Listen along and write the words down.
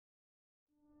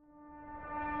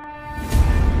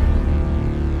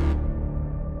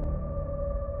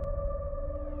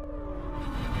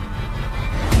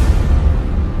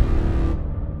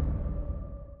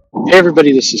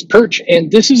everybody, this is Perch, and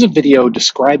this is a video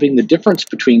describing the difference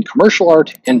between commercial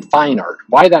art and fine art,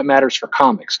 why that matters for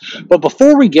comics. But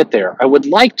before we get there, I would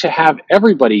like to have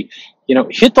everybody,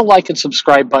 hit the like and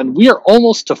subscribe button. We are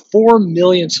almost to 4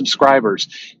 million subscribers,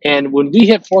 and when we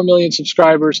hit 4 million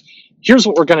subscribers, here's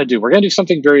what we're going to do. We're going to do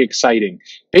something very exciting.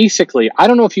 Basically, I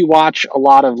don't know if you watch a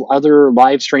lot of other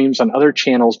live streams on other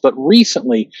channels, but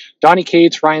recently, Donnie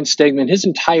Cates, Ryan Stegman, his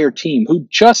entire team, who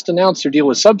just announced their deal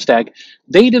with Substack,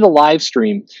 they did a live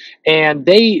stream, and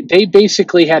they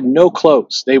basically had no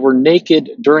clothes. They were naked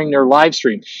during their live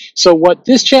stream. So what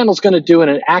this channel is going to do in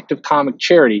an act of comic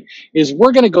charity is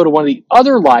we're going to go to one of the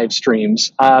other live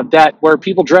streams where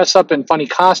people dress up in funny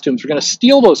costumes. We're going to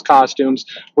steal those costumes.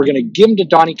 We're going to give them to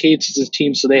Donnie Cates'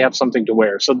 team so they have something to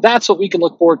wear. So that's what we can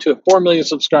look forward to at 4 million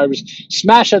subscribers.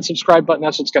 Smash that subscribe button.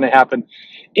 That's what's going to happen.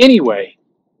 Anyway,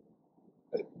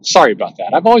 sorry about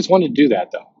that. I've always wanted to do that,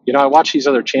 though. I watch these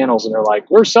other channels, and they're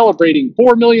like, we're celebrating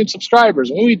 4 million subscribers.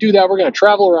 And when we do that, we're going to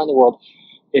travel around the world.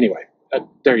 Anyway,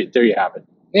 there you have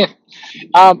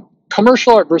it.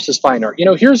 Commercial art versus fine art.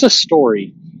 Here's a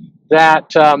story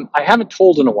that I haven't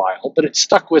told in a while, but it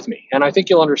stuck with me, and I think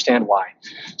you'll understand why.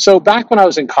 So back when I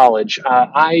was in college,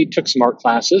 I took some art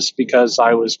classes because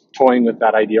I was toying with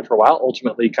that idea for a while,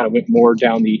 ultimately kind of went more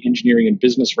down the engineering and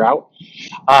business route.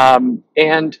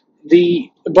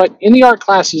 But in the art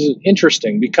classes, it's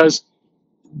interesting because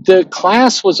the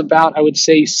class was about, I would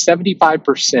say,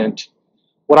 75%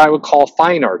 what I would call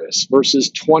fine artists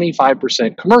versus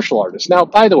 25% commercial artists. Now,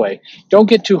 by the way, don't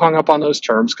get too hung up on those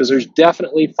terms because there's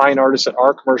definitely fine artists that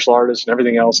are commercial artists and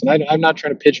everything else, and I'm not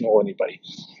trying to pigeonhole anybody.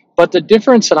 But the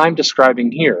difference that I'm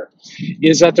describing here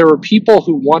is that there were people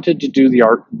who wanted to do the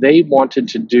art they wanted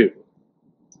to do,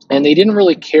 and they didn't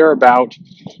really care about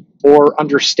or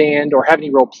understand or have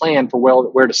any real plan for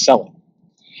where to sell it.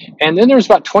 And then there's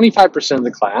about 25% of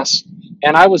the class,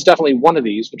 and I was definitely one of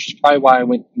these, which is probably why I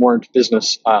went more into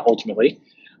business ultimately,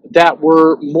 that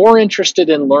were more interested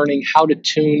in learning how to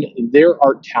tune their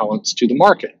art talents to the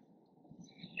market.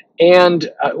 And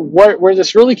where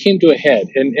this really came to a head,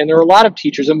 and there are a lot of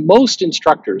teachers, and most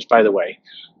instructors, by the way,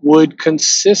 would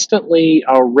consistently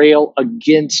rail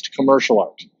against commercial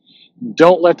art.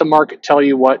 Don't let the market tell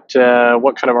you what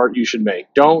kind of art you should make.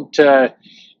 Don't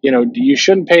you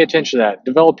shouldn't pay attention to that.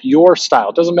 Develop your style.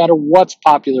 It doesn't matter what's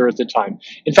popular at the time.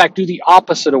 In fact, do the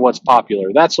opposite of what's popular.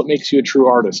 That's what makes you a true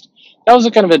artist. That was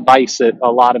the kind of advice that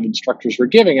a lot of instructors were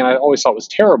giving, and I always thought was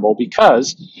terrible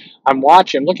because I'm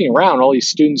looking around, all these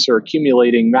students are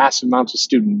accumulating massive amounts of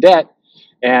student debt,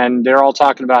 and they're all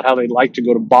talking about how they'd like to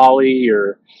go to Bali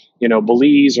or,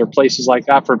 Belize or places like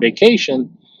that for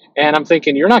vacation. And I'm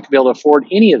thinking, you're not going to be able to afford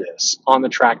any of this on the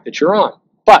track that you're on.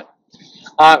 But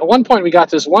at one point, we got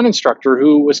this one instructor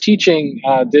who was teaching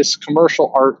this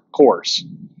commercial art course.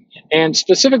 And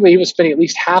specifically, he was spending at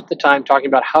least half the time talking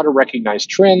about how to recognize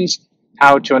trends,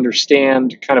 how to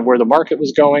understand kind of where the market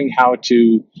was going, how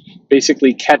to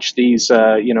basically catch these,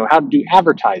 how to do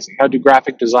advertising, how to do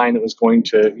graphic design that was going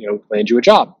to, land you a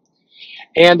job.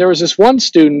 And there was this one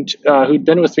student who'd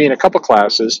been with me in a couple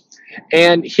classes,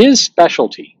 and his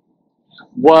specialty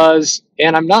was,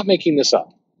 and I'm not making this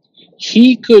up,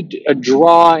 he could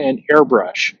draw and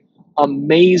airbrush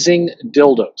amazing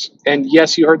dildos. And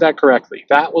yes, you heard that correctly.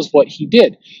 That was what he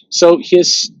did. So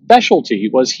his specialty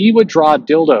was he would draw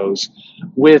dildos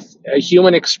with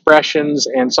human expressions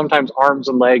and sometimes arms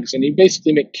and legs, and he'd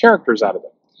basically make characters out of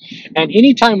them. And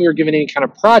anytime we were given any kind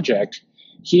of project,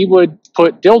 he would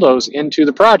put dildos into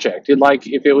the project.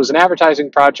 If it was an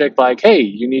advertising project, like, hey,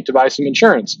 you need to buy some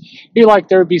insurance,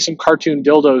 there would be some cartoon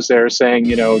dildos there saying,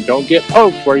 don't get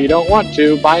poked where you don't want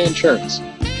to, buy insurance.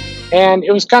 And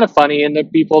it was kind of funny, and the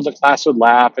people in the class would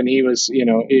laugh, and he was,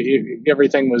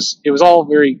 it was all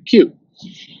very cute.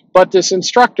 But this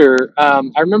instructor, I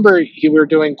remember we were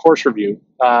doing course review,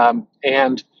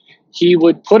 and he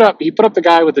put up the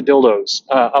guy with the dildos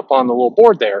up on the little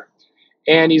board there,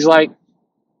 and he's like,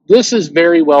 this is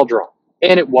very well drawn.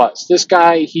 And it was. This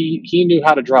guy, he knew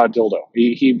how to draw a dildo.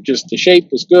 The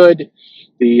shape was good.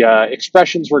 The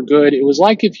expressions were good. It was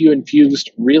like if you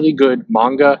infused really good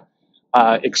manga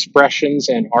expressions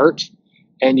and art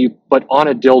and you put on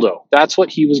a dildo. That's what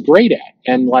he was great at.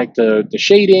 And like the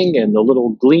shading and the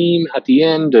little gleam at the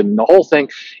end and the whole thing.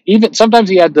 Even sometimes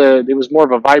it was more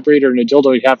of a vibrator and a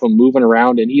dildo. He'd have them moving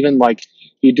around, and even like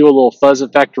he'd do a little fuzz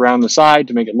effect around the side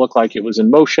to make it look like it was in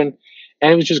motion.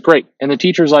 And it was just great. And the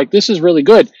teacher's like, this is really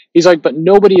good. He's like, but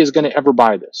nobody is going to ever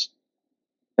buy this.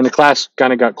 And the class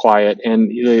kind of got quiet, and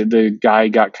the guy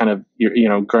got kind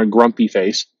of, grumpy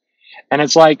face. And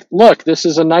it's like, look, this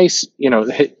is a nice,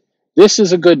 this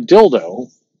is a good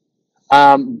dildo.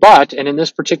 And in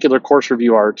this particular course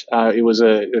review art, it was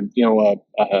a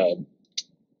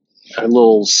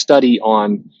little study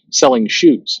on selling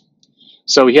shoes.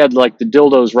 So he had like the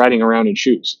dildos riding around in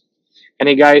shoes. And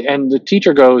the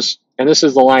teacher goes, and this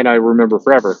is the line I remember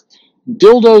forever: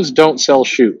 dildos don't sell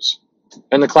shoes.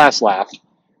 And the class laughed,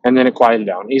 and then it quieted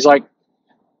down. He's like,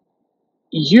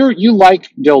 you like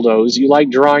dildos, you like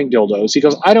drawing dildos. He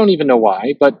goes, I don't even know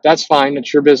why, but that's fine,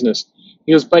 it's your business.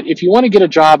 He goes, but if you want to get a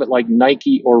job at like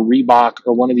Nike or Reebok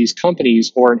or one of these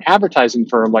companies, or an advertising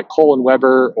firm like Cole and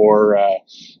Weber, or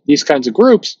these kinds of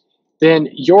groups, then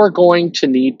you're going to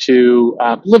need to,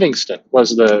 Livingston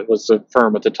was the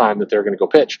firm at the time that they were going to go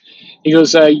pitch. He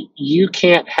goes, you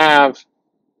can't have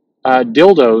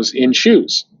dildos in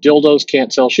shoes. Dildos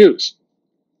can't sell shoes.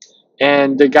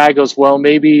 And the guy goes, well,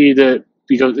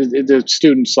 because the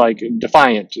student's like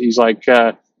defiant. He's like,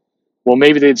 well,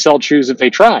 maybe they'd sell shoes if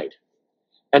they tried.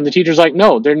 And the teacher's like,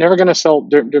 no, they're never going to sell.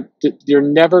 You're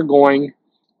never going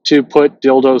to put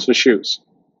dildos with shoes.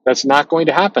 That's not going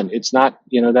to happen. It's not,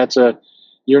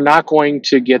 you're not going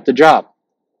to get the job.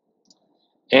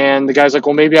 And the guy's like,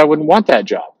 well, maybe I wouldn't want that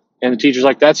job. And the teacher's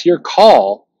like, that's your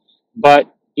call,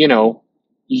 but you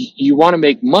want to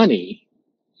make money.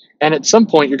 And at some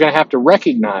point, you're going to have to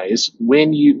recognize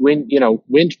when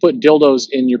to put dildos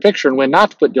in your picture and when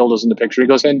not to put dildos in the picture. He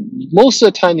goes, and most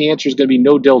of the time, the answer is going to be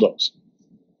no dildos.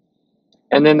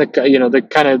 And then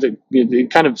it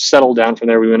kind of settled down from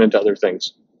there. We went into other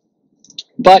things.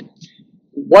 But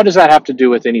what does that have to do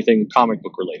with anything comic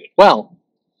book related? Well,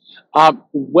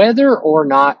 whether or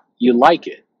not you like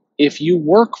it, if you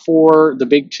work for the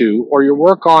big two, or you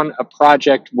work on a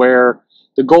project where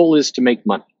the goal is to make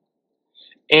money,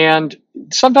 and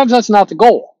sometimes that's not the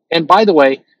goal. And by the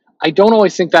way, I don't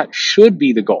always think that should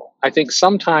be the goal. I think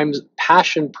sometimes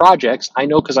passion projects, I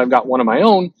know because I've got one of my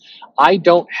own, I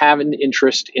don't have an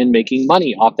interest in making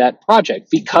money off that project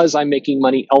because I'm making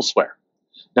money elsewhere.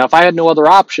 Now, if I had no other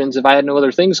options, if I had no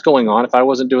other things going on, if I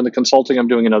wasn't doing the consulting I'm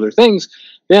doing in other things,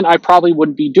 then I probably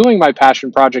wouldn't be doing my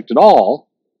passion project at all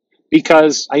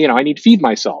because, I need to feed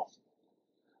myself.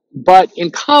 But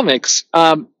in comics,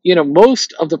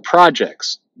 most of the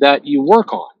projects that you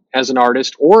work on as an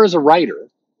artist or as a writer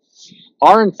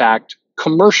are, in fact,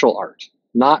 commercial art,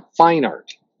 not fine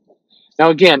art. Now,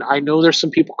 again, I know there's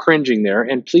some people cringing there,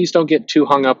 and please don't get too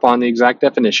hung up on the exact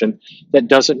definition. That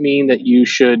doesn't mean that you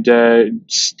should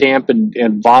stamp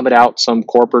and vomit out some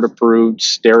corporate-approved,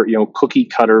 cookie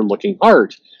cutter-looking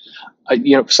art.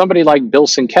 Somebody like Bill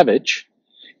Sienkiewicz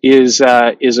is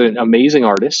an amazing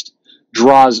artist,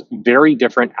 draws very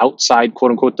different outside,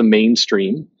 quote-unquote, the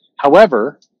mainstream.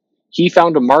 However, he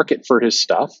found a market for his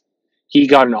stuff. He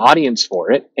got an audience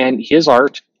for it, and his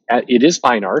art, it is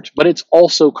fine art, but it's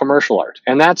also commercial art.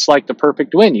 And that's like the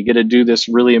perfect win. You get to do this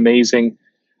really amazing,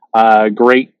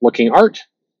 great-looking art.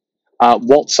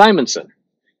 Walt Simonson,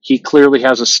 he clearly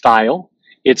has a style.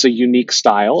 It's a unique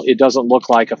style. It doesn't look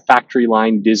like a factory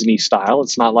line Disney style.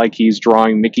 It's not like he's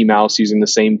drawing Mickey Mouse using the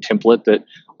same template that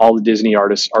all the Disney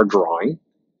artists are drawing.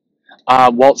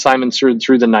 Walt Simonson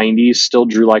through the 90s still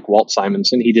drew like Walt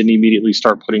Simonson. He didn't immediately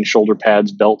start putting shoulder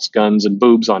pads, belts, guns, and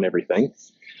boobs on everything.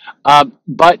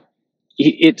 But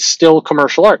it's still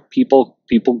commercial art. People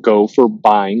go for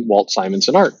buying Walt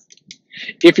Simonson art.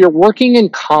 If you're working in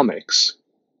comics,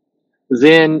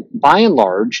 then by and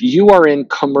large, you are in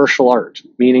commercial art,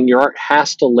 meaning your art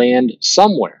has to land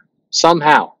somewhere,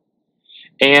 somehow.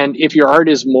 And if your art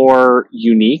is more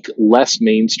unique, less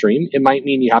mainstream, it might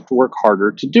mean you have to work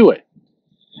harder to do it.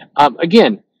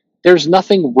 Again, there's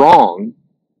nothing wrong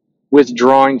with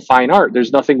drawing fine art.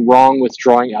 There's nothing wrong with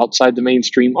drawing outside the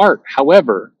mainstream art.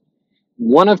 However,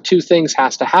 one of two things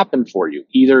has to happen for you.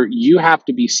 Either you have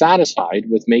to be satisfied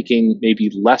with making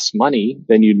maybe less money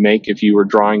than you'd make if you were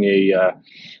drawing a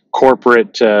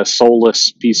corporate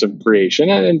soulless piece of creation.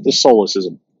 And the soulless is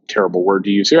a terrible word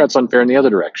to use here. That's unfair in the other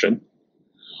direction.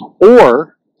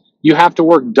 Or you have to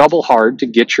work double hard to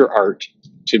get your art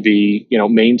to be,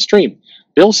 mainstream.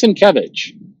 Bill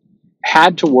Sienkiewicz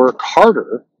had to work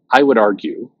harder, I would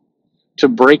argue, to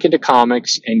break into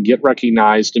comics and get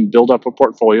recognized and build up a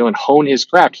portfolio and hone his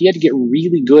craft. He had to get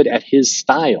really good at his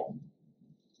style.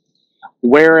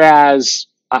 Whereas,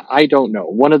 I don't know,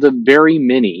 one of the very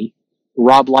many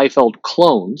Rob Liefeld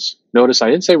clones, notice I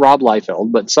didn't say Rob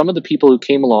Liefeld, but some of the people who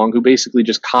came along who basically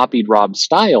just copied Rob's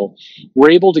style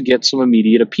were able to get some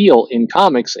immediate appeal in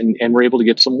comics and were able to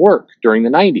get some work during the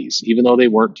 90s, even though they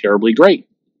weren't terribly great.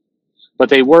 But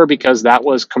they were because that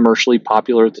was commercially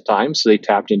popular at the time, so they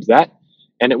tapped into that,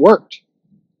 and it worked.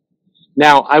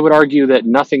 Now, I would argue that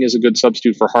nothing is a good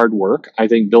substitute for hard work. I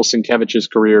think Bill Sienkiewicz's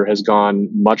career has gone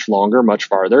much longer, much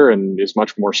farther, and is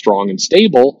much more strong and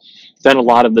stable than a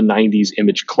lot of the 90s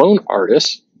image clone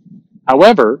artists.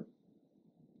 However,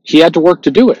 he had to work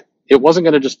to do it. It wasn't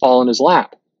going to just fall in his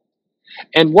lap.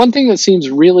 And one thing that seems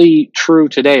really true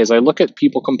today, as I look at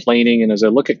people complaining and as I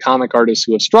look at comic artists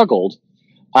who have struggled,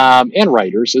 and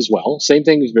writers as well, same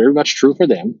thing is very much true for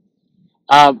them.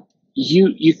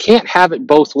 You can't have it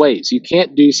both ways. You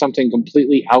can't do something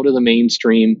completely out of the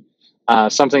mainstream,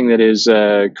 something that is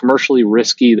commercially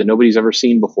risky that nobody's ever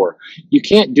seen before. You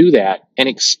can't do that and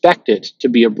expect it to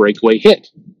be a breakaway hit.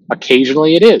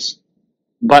 Occasionally it is,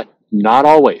 but not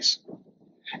always.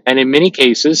 And in many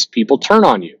cases, people turn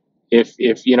on you. If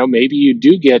maybe you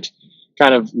do get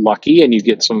kind of lucky and you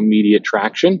get some immediate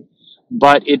traction,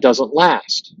 but it doesn't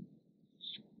last.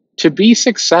 To be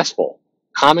successful,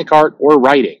 comic art or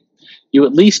writing, you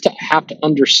at least have to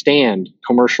understand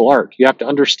commercial art. You have to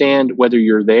understand whether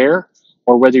you're there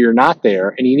or whether you're not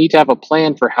there, and you need to have a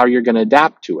plan for how you're going to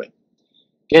adapt to it.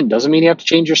 Again, doesn't mean you have to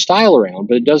change your style around,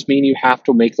 but it does mean you have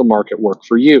to make the market work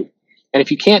for you. And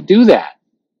if you can't do that,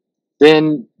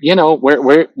 then,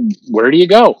 where do you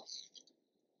go?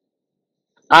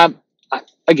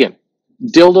 Again,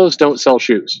 dildos don't sell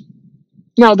shoes.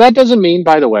 Now, that doesn't mean,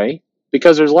 by the way,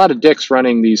 because there's a lot of dicks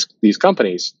running these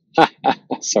companies.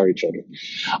 Sorry, children.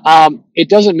 It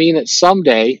doesn't mean that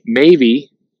someday,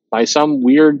 maybe by some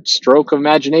weird stroke of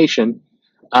imagination,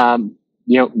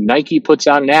 Nike puts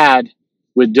out an ad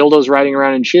with dildos riding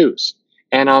around in shoes.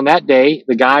 And on that day,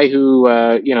 the guy who,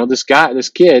 this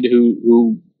kid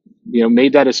who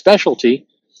made that his specialty,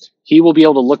 he will be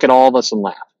able to look at all of us and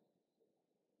laugh.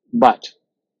 But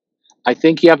I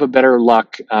think you have a better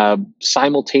luck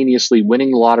simultaneously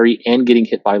winning the lottery and getting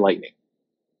hit by lightning.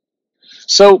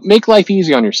 So make life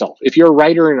easy on yourself. If you're a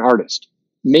writer and an artist,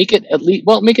 make it a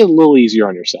little easier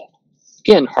on yourself.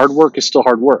 Again, hard work is still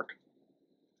hard work.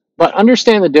 But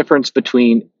understand the difference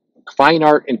between fine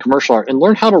art and commercial art and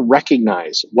learn how to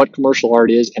recognize what commercial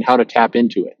art is and how to tap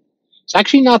into it. It's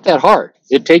actually not that hard.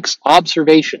 It takes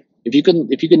observation. If you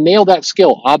can nail that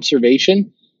skill,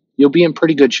 observation, you'll be in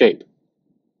pretty good shape.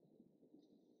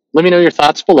 Let me know your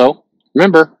thoughts below.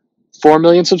 Remember, 4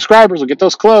 million subscribers will get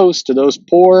those clothes to those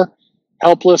poor,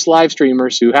 helpless live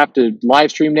streamers who have to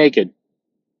live stream naked.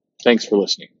 Thanks for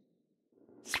listening.